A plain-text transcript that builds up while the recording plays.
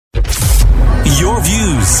Your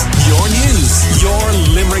views, your news, your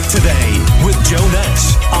Limerick Today with Joe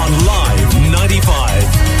Nash on Live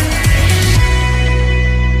 95.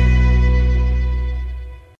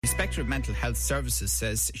 The Inspector of Mental Health Services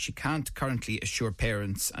says she can't currently assure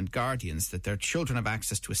parents and guardians that their children have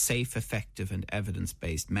access to a safe, effective and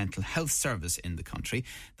evidence-based mental health service in the country.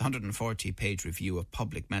 The 140-page review of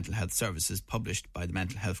public mental health services published by the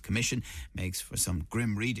Mental Health Commission makes for some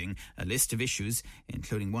grim reading. A list of issues,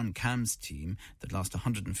 including one CAMHS team that lost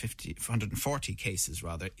 140 cases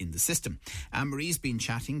in the system. Anne-Marie's been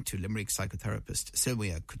chatting to Limerick psychotherapist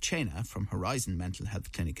Sylvia Kuchena from Horizon Mental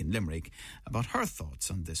Health Clinic in Limerick about her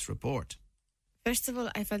thoughts on this report. First of all,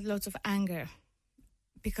 I felt lots of anger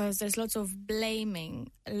because there's lots of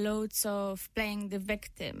blaming, loads of playing the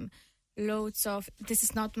victim, loads of this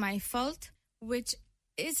is not my fault, which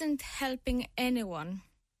isn't helping anyone.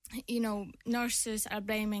 You know, nurses are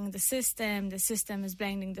blaming the system is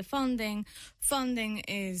blaming the funding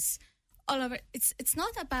is all over. It's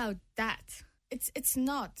not about that. It's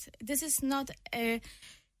not. This is not a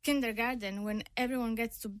kindergarten when everyone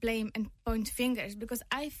gets to blame and point fingers, because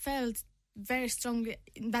I felt very strongly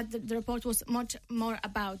that the report was much more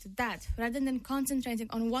about that rather than concentrating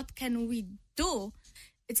on what can we do.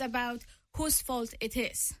 It's about whose fault it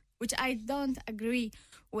is, which I don't agree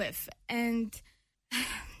with. And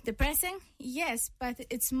depressing, yes, but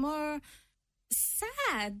it's more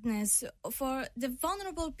sadness for the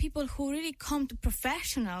vulnerable people who really come to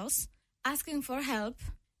professionals asking for help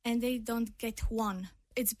and they don't get one.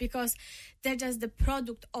 It's because they're just the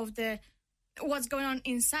product of what's going on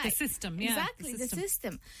inside. The system, yeah. Exactly, the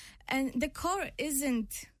system. And the core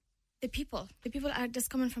isn't the people. The people are just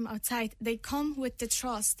coming from outside. They come with the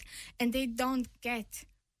trust and they don't get,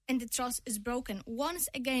 and the trust is broken once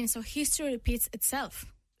again. So history repeats itself.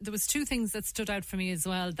 There was two things that stood out for me as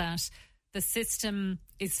well, that the system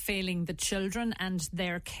is failing the children and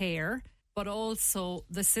their care, but also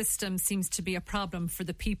the system seems to be a problem for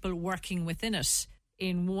the people working within it.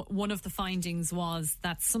 One of the findings was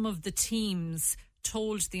that some of the teams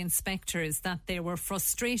told the inspectors that they were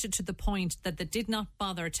frustrated to the point that they did not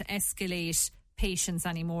bother to escalate patients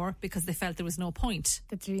anymore because they felt there was no point.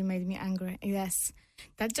 That really made me angry, yes.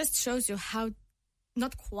 That just shows you how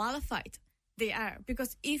not qualified they are.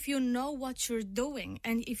 Because if you know what you're doing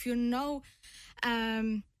and if you know...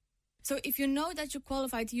 So if you know that you're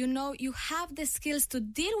qualified, you know you have the skills to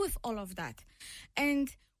deal with all of that. And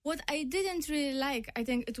what I didn't really like, I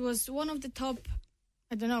think it was one of the top,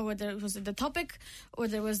 I don't know whether it was the topic or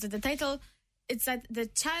there was the title, it's that the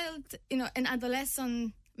child, and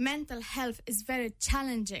adolescent mental health is very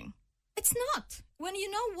challenging. It's not. When you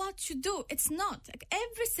know what to do, it's not. Like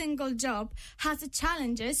every single job has the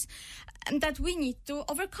challenges that we need to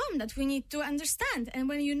overcome, that we need to understand. And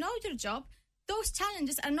when you know your job, those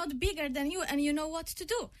challenges are not bigger than you and you know what to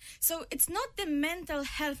do. So it's not the mental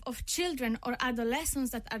health of children or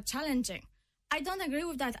adolescents that are challenging. I don't agree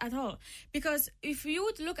with that at all. Because if you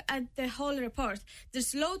would look at the whole report,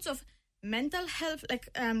 there's loads of mental health, like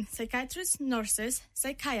psychiatrists, nurses,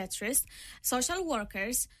 psychiatrists, social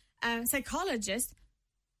workers, psychologists,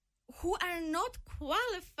 who are not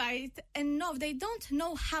qualified enough. They don't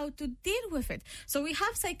know how to deal with it. So we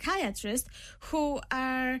have psychiatrists who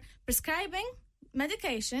are prescribing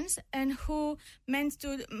medications and who meant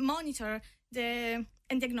to monitor and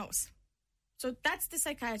diagnose. So that's the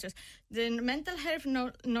psychiatrist. The mental health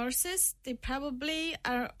nurses, they probably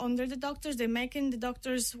are under the doctors. They're making the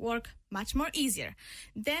doctors' work much more easier.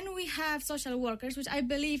 Then we have social workers, which I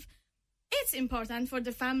believe it's important for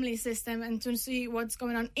the family system and to see what's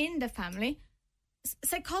going on in the family.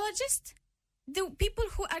 Psychologists, the people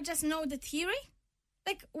who are just know the theory,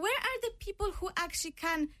 like where are the people who actually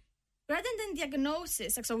can, rather than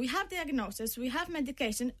diagnosis, like, so we have diagnosis, we have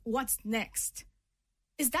medication, what's next?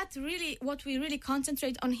 Is that really what we really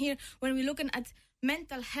concentrate on here when we're looking at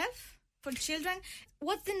mental health for children?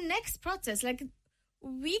 What's the next process? Like,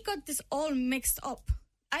 we got this all mixed up.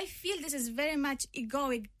 I feel this is very much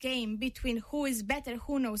egoic game between who is better,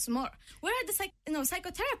 who knows more. Where are the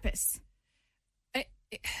psychotherapists? They're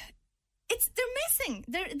missing.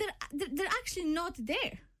 They're actually not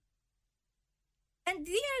there. And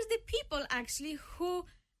they are the people actually who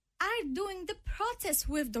are doing the process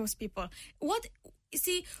with those people. What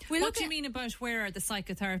do you mean about where are the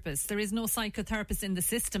psychotherapists? There is no psychotherapist in the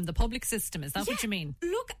system, the public system. Is that what you mean?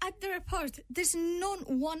 Look at the report. There's not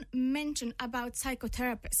one mention about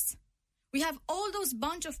psychotherapists. We have all those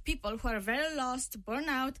bunch of people who are very lost, burnt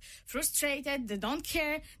out, frustrated, they don't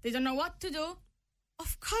care, they don't know what to do.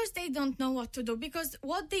 Of course they don't know what to do, because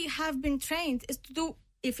what they have been trained is to do,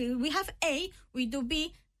 if we have A, we do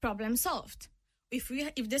B, problem solved.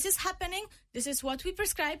 if this is happening, this is what we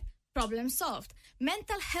prescribe, problem solved.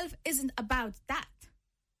 Mental health isn't about that.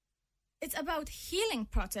 It's about healing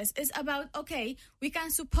process. It's about, okay, we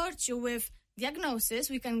can support you with diagnosis,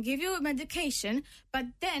 we can give you medication, but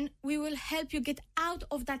then we will help you get out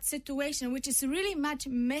of that situation, which is really much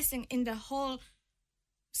missing in the whole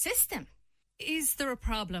system. Is there a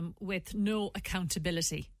problem with no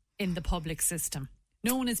accountability in the public system?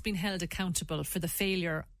 No one has been held accountable for the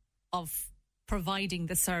failure of providing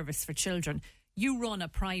the service for children. You run a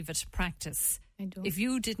private practice. I do. If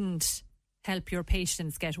you didn't help your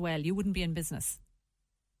patients get well, you wouldn't be in business.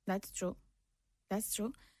 That's true.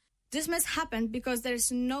 This must happen because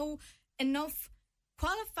there's no enough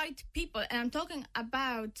qualified people, and I'm talking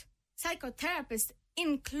about psychotherapists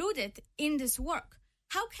included in this work.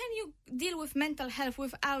 How can you deal with mental health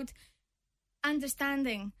without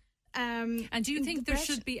understanding? And do you think there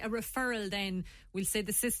should be a referral then? We'll say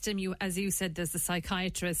the system, as you said, there's the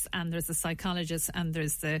psychiatrist and there's the psychologist and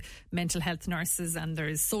there's the mental health nurses and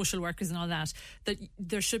there's social workers and all that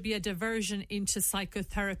there should be a diversion into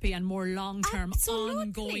psychotherapy and more long-term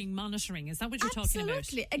ongoing monitoring. Is that what you're talking about?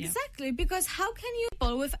 Absolutely, exactly. Because how can you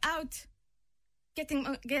people without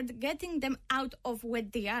getting them out of where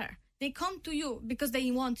they are? They come to you because they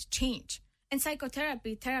want change. And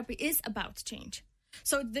therapy is about change.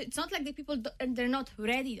 So it's not like the people, they're not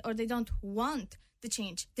ready or they don't want the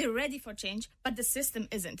change. They're ready for change, but the system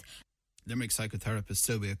isn't. Limerick psychotherapist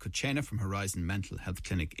Sylvia Kuchena from Horizon Mental Health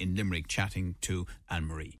Clinic in Limerick chatting to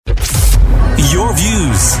Anne-Marie. Your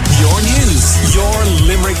views, your news, your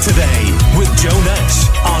Limerick Today with Joe Nash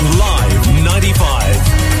on Live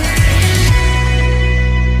 95.